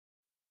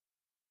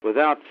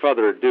Without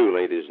further ado,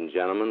 ladies and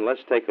gentlemen,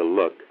 let's take a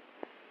look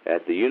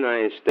at the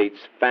United States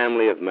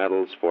family of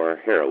medals for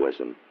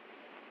heroism.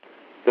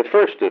 The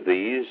first of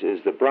these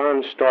is the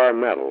Bronze Star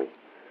Medal.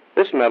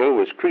 This medal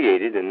was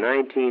created in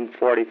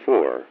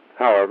 1944.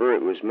 However,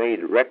 it was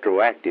made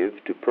retroactive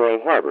to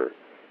Pearl Harbor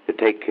to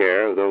take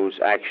care of those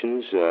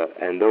actions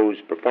and those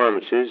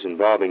performances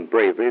involving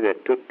bravery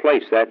that took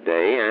place that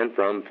day and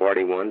from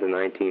 41 to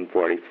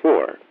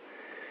 1944.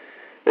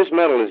 This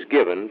medal is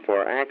given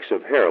for acts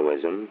of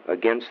heroism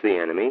against the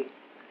enemy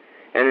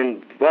and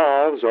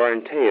involves or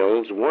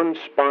entails one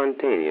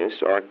spontaneous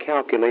or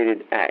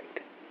calculated act.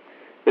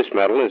 This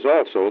medal is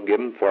also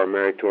given for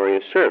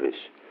meritorious service.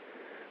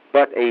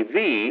 But a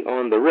V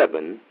on the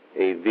ribbon,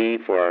 a V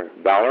for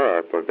valor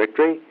or for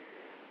victory,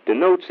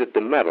 denotes that the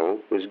medal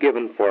was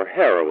given for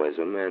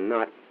heroism and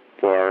not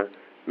for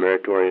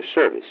meritorious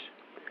service.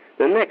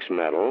 The next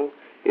medal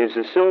is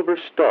the Silver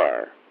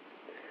Star.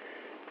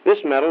 This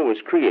medal was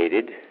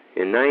created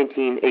in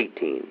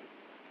 1918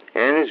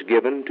 and is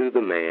given to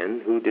the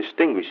man who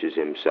distinguishes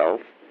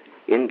himself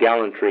in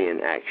gallantry in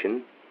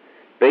action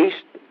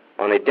based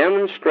on a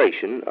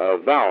demonstration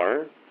of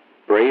valor,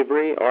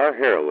 bravery, or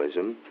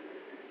heroism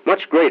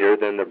much greater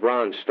than the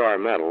Bronze Star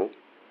Medal,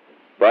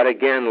 but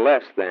again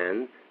less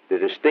than the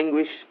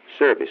Distinguished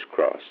Service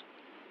Cross.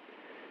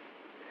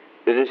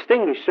 The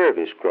Distinguished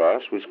Service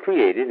Cross was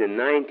created in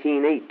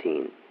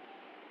 1918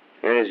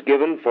 and is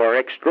given for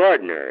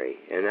extraordinary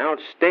and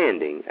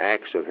outstanding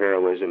acts of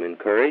heroism and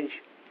courage.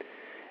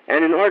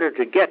 And in order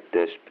to get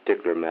this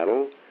particular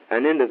medal,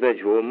 an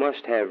individual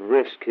must have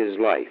risked his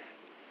life.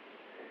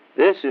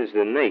 This is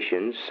the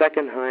nation's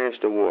second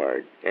highest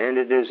award, and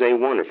it is a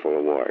wonderful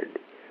award,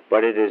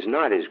 but it is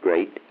not as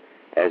great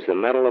as the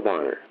Medal of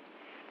Honor.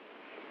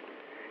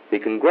 The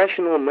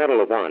Congressional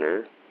Medal of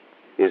Honor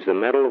is the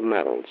medal of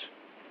medals.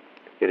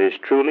 It is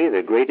truly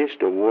the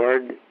greatest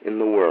award in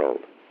the world.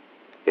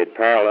 It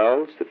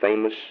parallels the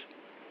famous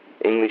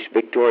English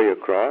Victoria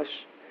Cross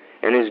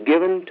and is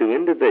given to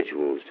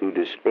individuals who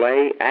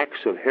display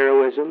acts of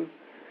heroism,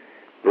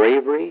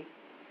 bravery,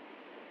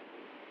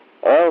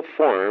 all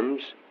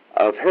forms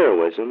of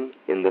heroism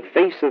in the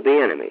face of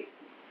the enemy,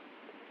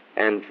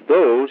 and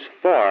those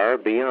far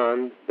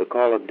beyond the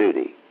call of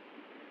duty.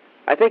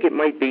 I think it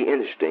might be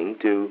interesting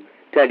to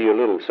tell you a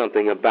little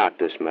something about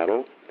this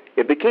medal.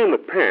 It became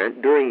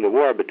apparent during the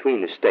war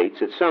between the states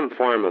that some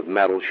form of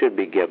medal should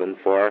be given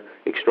for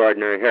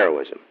extraordinary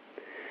heroism.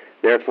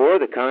 Therefore,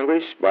 the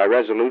Congress, by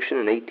resolution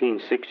in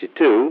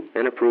 1862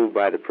 and approved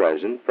by the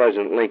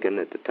President Lincoln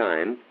at the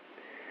time,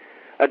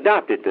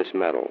 adopted this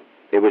medal.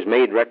 It was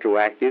made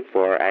retroactive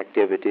for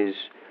activities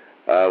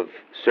of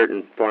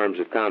certain forms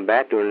of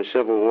combat during the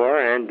Civil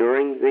War and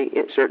during the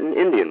certain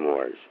Indian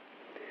wars.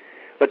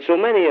 But so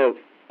many of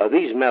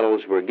these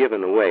medals were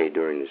given away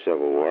during the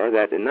Civil War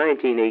that in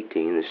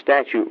 1918 the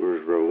statute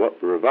was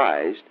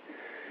revised,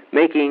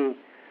 making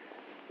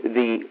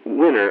the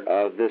winner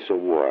of this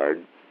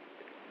award,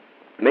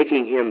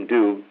 making him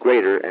do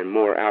greater and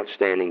more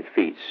outstanding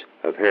feats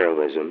of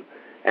heroism.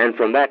 And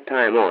from that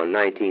time on,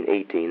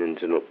 1918,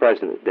 until the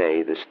present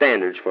day, the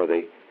standards for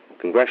the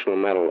Congressional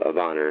Medal of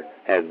Honor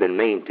have been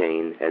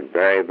maintained at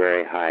very,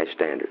 very high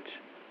standards.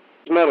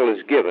 This medal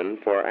is given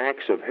for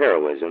acts of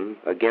heroism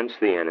against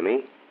the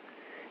enemy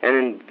and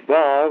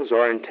involves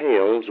or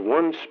entails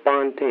one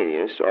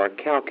spontaneous or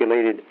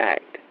calculated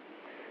act.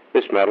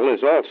 This medal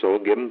is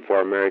also given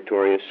for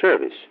meritorious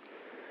service.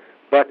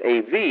 But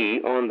a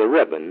V on the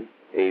ribbon,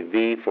 a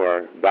V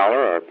for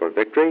valor or for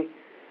victory,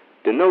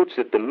 denotes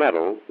that the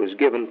medal was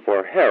given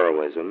for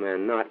heroism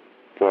and not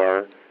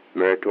for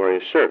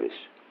meritorious service.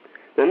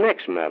 The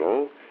next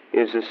medal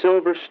is the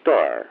Silver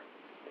Star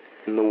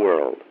in the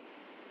world.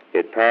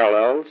 It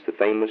parallels the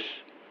famous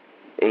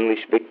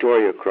English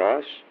Victoria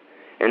Cross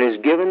and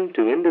is given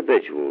to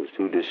individuals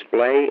who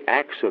display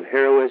acts of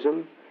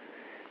heroism,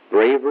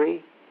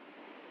 bravery,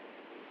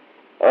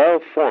 all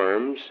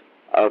forms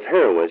of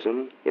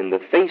heroism in the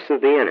face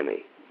of the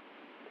enemy,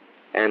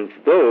 and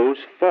those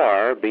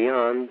far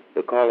beyond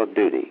the call of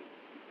duty.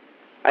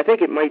 I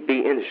think it might be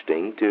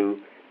interesting to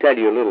tell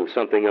you a little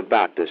something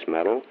about this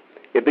medal.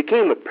 It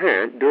became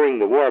apparent during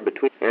the war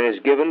between and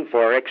is given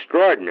for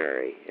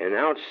extraordinary and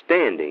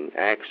outstanding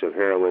acts of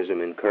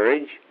heroism and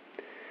courage.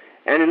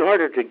 And in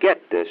order to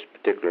get this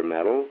particular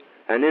medal,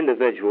 an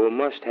individual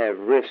must have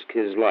risked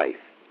his life.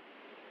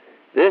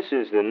 This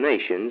is the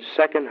nation's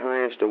second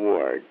highest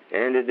award,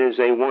 and it is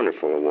a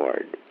wonderful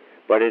award,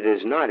 but it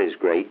is not as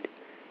great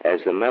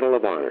as the Medal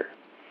of Honor.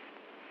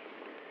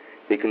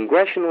 The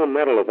Congressional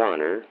Medal of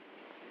Honor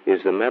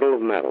is the medal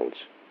of medals.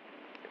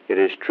 It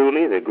is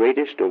truly the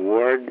greatest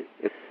award.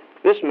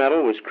 This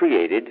medal was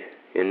created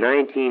in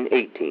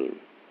 1918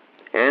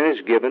 and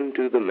is given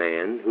to the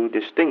man who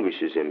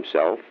distinguishes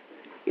himself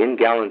in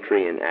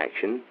gallantry in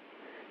action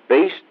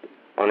based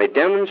on a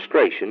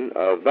demonstration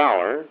of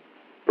valor,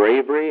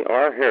 bravery,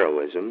 or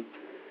heroism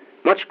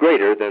much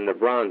greater than the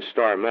Bronze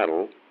Star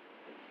Medal,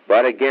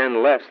 but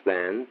again less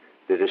than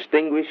the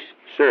Distinguished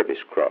Service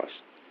Cross.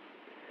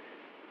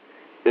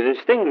 The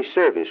Distinguished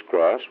Service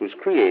Cross was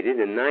created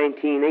in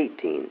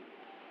 1918.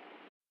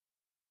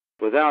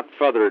 Without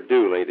further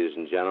ado, ladies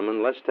and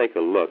gentlemen, let's take a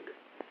look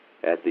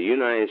at the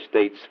United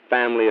States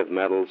family of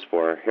medals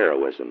for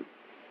heroism.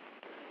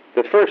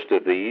 The first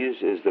of these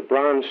is the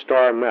Bronze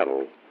Star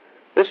Medal.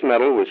 This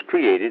medal was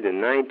created in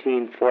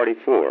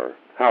 1944.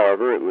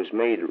 However, it was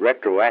made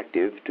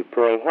retroactive to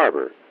Pearl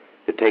Harbor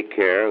to take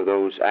care of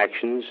those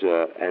actions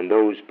and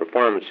those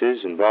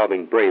performances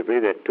involving bravery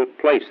that took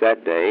place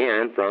that day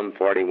and from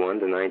 41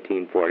 to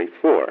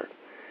 1944.